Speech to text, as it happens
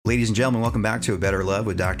Ladies and gentlemen, welcome back to A Better Love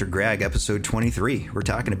with Dr. Greg, episode 23. We're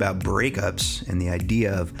talking about breakups and the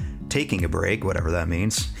idea of taking a break, whatever that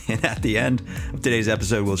means. And at the end of today's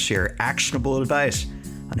episode, we'll share actionable advice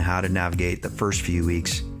on how to navigate the first few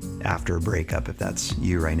weeks after a breakup, if that's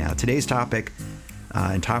you right now. Today's topic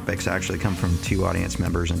and topics actually come from two audience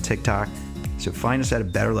members on TikTok. So find us at A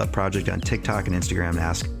Better Love Project on TikTok and Instagram and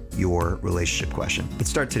ask your relationship question. Let's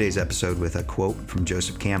start today's episode with a quote from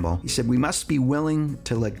Joseph Campbell. He said, "We must be willing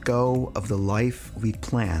to let go of the life we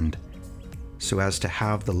planned so as to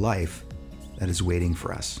have the life that is waiting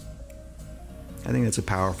for us." I think that's a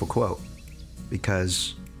powerful quote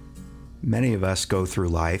because many of us go through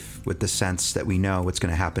life with the sense that we know what's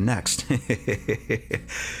going to happen next,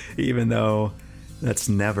 even though that's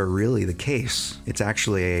never really the case. It's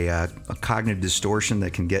actually a cognitive distortion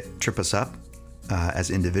that can trip us up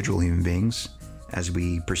as individual human beings as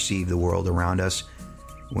we perceive the world around us.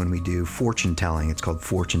 When we do fortune telling, it's called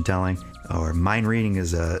fortune telling, or mind reading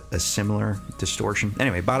is a similar distortion.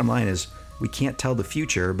 Anyway, bottom line is we can't tell the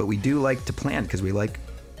future, but we do like to plan because we like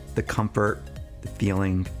the comfort, the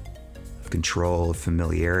feeling of control, of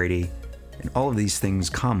familiarity. And all of these things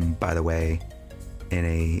come, by the way, in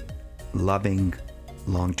a loving,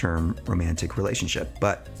 long-term romantic relationship.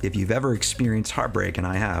 But if you've ever experienced heartbreak, and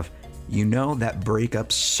I have, you know that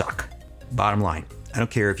breakups suck. Bottom line, I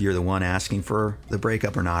don't care if you're the one asking for the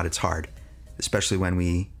breakup or not, it's hard, especially when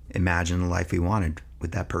we imagine the life we wanted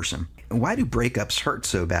with that person. Why do breakups hurt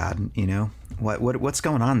so bad? You know, what's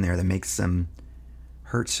going on there that makes them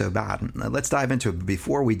hurt so bad? Let's dive into it. But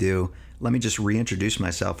before we do, let me just reintroduce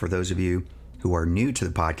myself for those of you who are new to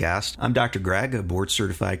the podcast. I'm Dr. Greg, a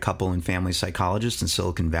board-certified couple and family psychologist in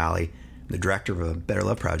Silicon Valley, the director of A Better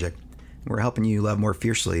Love Project. We're helping you love more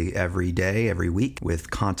fiercely every day, every week,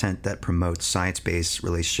 with content that promotes science-based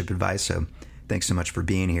relationship advice. So thanks so much for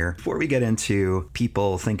being here. Before we get into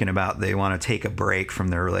people thinking about they want to take a break from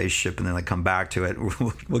their relationship and then like come back to it,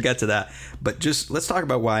 we'll get to that. But just let's talk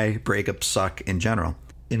about why breakups suck in general.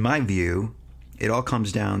 In my view, it all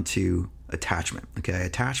comes down to attachment. Okay,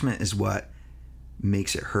 attachment is what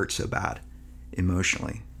makes it hurt so bad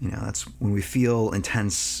emotionally. You know, that's when we feel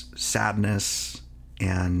intense sadness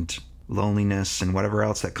and loneliness and whatever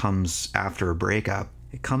else that comes after a breakup.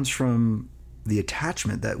 It comes from the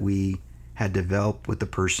attachment that we had developed with the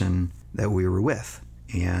person that we were with.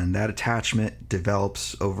 And that attachment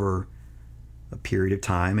develops over a period of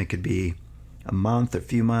time. It could be a month, a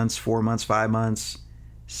few months, 4 months, 5 months,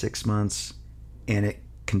 6 months, and it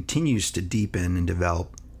continues to deepen and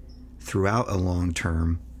develop throughout a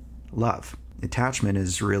long-term love. Attachment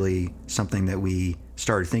is really something that we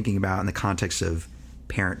started thinking about in the context of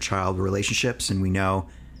parent-child relationships, and we know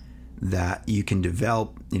that you can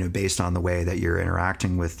develop, you know, based on the way that you're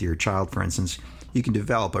interacting with your child, for instance, you can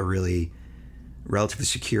develop a really relatively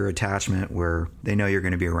secure attachment where they know you're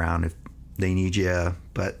going to be around if they need you,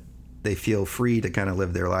 but they feel free to kind of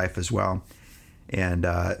live their life as well. And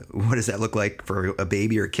what does that look like for a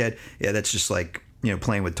baby or a kid? Yeah, that's just like, you know,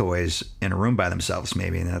 playing with toys in a room by themselves,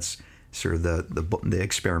 maybe. And that's sort of the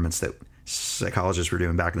experiments that psychologists were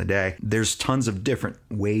doing back in the day. There's tons of different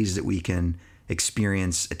ways that we can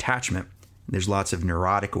experience attachment. There's lots of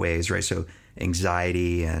neurotic ways, right? So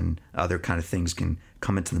anxiety and other kind of things can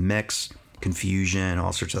come into the mix, confusion,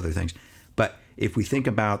 all sorts of other things. But if we think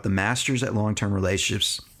about the masters at long-term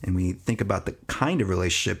relationships and we think about the kind of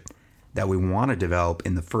relationship that we want to develop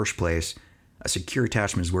in the first place, a secure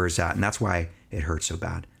attachment is where it's at. And that's why it hurts so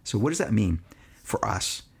bad. So what does that mean for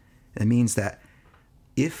us? It means that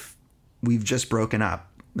if we've just broken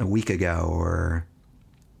up a week ago or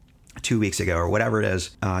 2 weeks ago or whatever it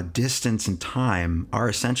is, distance and time are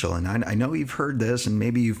essential. And I know you've heard this and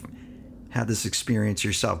maybe you've had this experience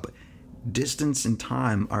yourself, but distance and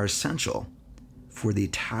time are essential for the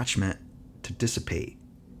attachment to dissipate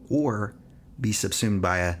or be subsumed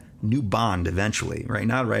by a new bond eventually, right?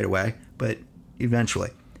 Not right away, but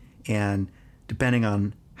eventually. And depending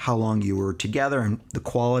on how long you were together and the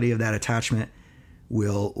quality of that attachment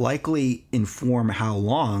will likely inform how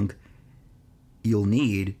long you'll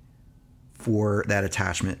need for that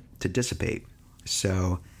attachment to dissipate.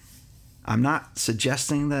 So I'm not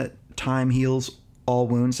suggesting that time heals all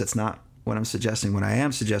wounds. That's not what I'm suggesting. What I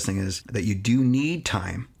am suggesting is that you do need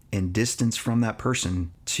time and distance from that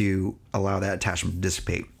person to allow that attachment to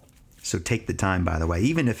dissipate. So take the time, by the way,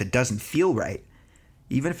 even if it doesn't feel right.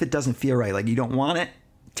 Even if it doesn't feel right, like you don't want it,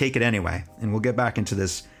 take it anyway. And we'll get back into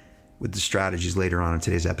this with the strategies later on in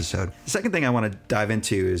today's episode. The second thing I want to dive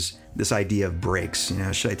into is this idea of breaks. You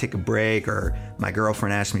know, should I take a break, or my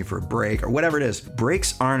girlfriend asked me for a break, or whatever it is.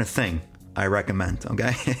 Breaks aren't a thing I recommend,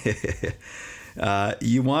 okay?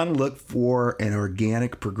 You want to look for an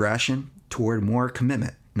organic progression toward more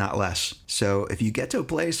commitment, not less. So if you get to a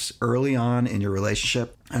place early on in your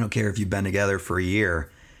relationship, I don't care if you've been together for a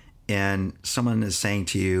year, and someone is saying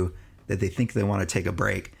to you that they think they want to take a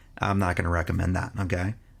break, I'm not going to recommend that,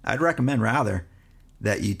 okay? I'd recommend rather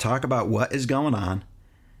that you talk about what is going on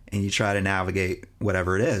and you try to navigate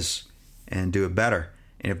whatever it is and do it better.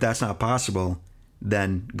 And if that's not possible,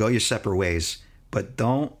 then go your separate ways. But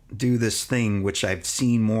don't do this thing, which I've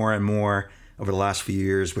seen more and more over the last few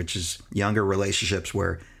years, which is younger relationships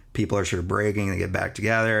where people are sort of breaking, they get back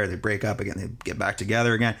together, they break up again, they get back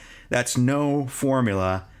together again. That's no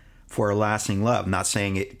formula for a lasting love. I'm not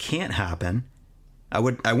saying it can't happen. I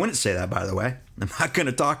wouldn't say that, by the way. I'm not going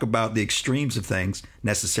to talk about the extremes of things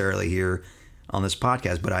necessarily here on this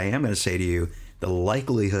podcast, but I am going to say to you the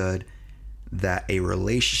likelihood that a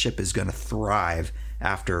relationship is going to thrive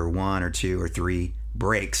after 1 or 2 or 3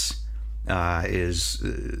 breaks is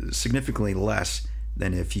significantly less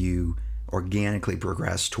than if you organically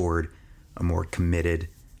progress toward a more committed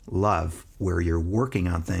love where you're working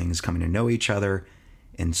on things, coming to know each other,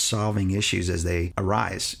 and solving issues as they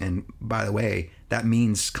arise. And by the way, that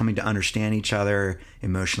means coming to understand each other,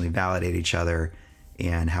 emotionally validate each other,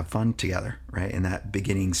 and have fun together, right? In that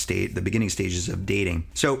beginning state, the beginning stages of dating.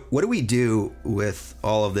 So what do we do with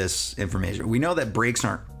all of this information? We know that breaks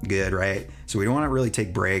aren't good, right? So we don't want to really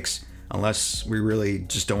take breaks unless we really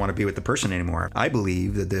just don't want to be with the person anymore. I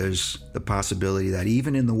believe that there's the possibility that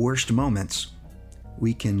even in the worst moments,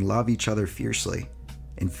 we can love each other fiercely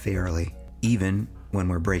and fairly, even when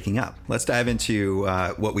we're breaking up. Let's dive into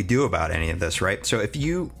what we do about any of this, right? So if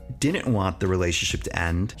you didn't want the relationship to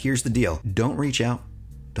end, here's the deal. Don't reach out.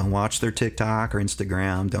 Don't watch their TikTok or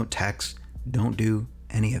Instagram. Don't text. Don't do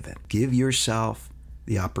any of it. Give yourself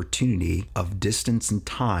the opportunity of distance and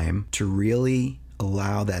time to really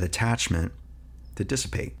allow that attachment to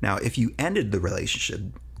dissipate. Now, if you ended the relationship,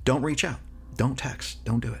 don't reach out. Don't text.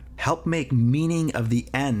 Don't do it. Help make meaning of the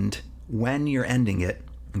end when you're ending it,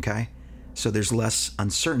 okay? So there's less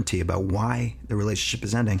uncertainty about why the relationship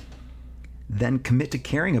is ending. Then commit to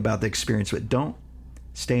caring about the experience, but don't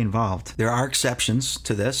stay involved. There are exceptions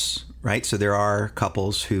to this, right? So there are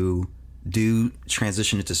couples who do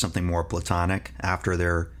transition into something more platonic after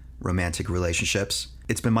their romantic relationships.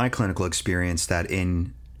 It's been my clinical experience that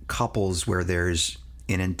in couples where there's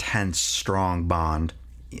an intense, strong bond,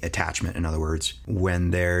 attachment, in other words,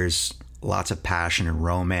 when there's lots of passion and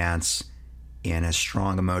romance and a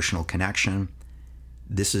strong emotional connection,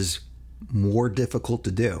 this is more difficult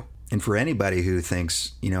to do. And for anybody who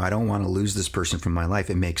thinks, I don't want to lose this person from my life,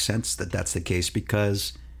 it makes sense that that's the case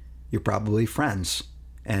because you're probably friends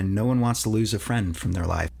and no one wants to lose a friend from their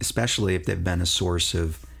life, especially if they've been a source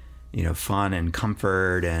of, fun and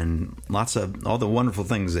comfort and lots of all the wonderful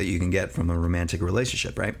things that you can get from a romantic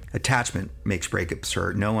relationship, right? Attachment makes breakups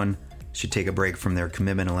hurt. No one should take a break from their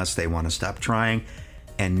commitment unless they want to stop trying.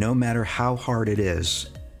 And no matter how hard it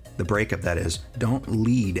is, the breakup that is, don't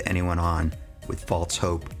lead anyone on with false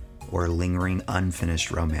hope or lingering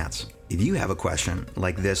unfinished romance. If you have a question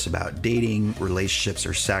like this about dating, relationships,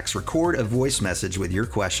 or sex, record a voice message with your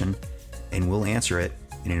question and we'll answer it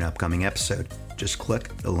in an upcoming episode. Just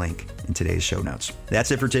click the link in today's show notes. That's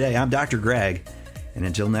it for today. I'm Dr. Greg, and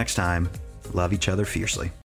until next time, love each other fiercely.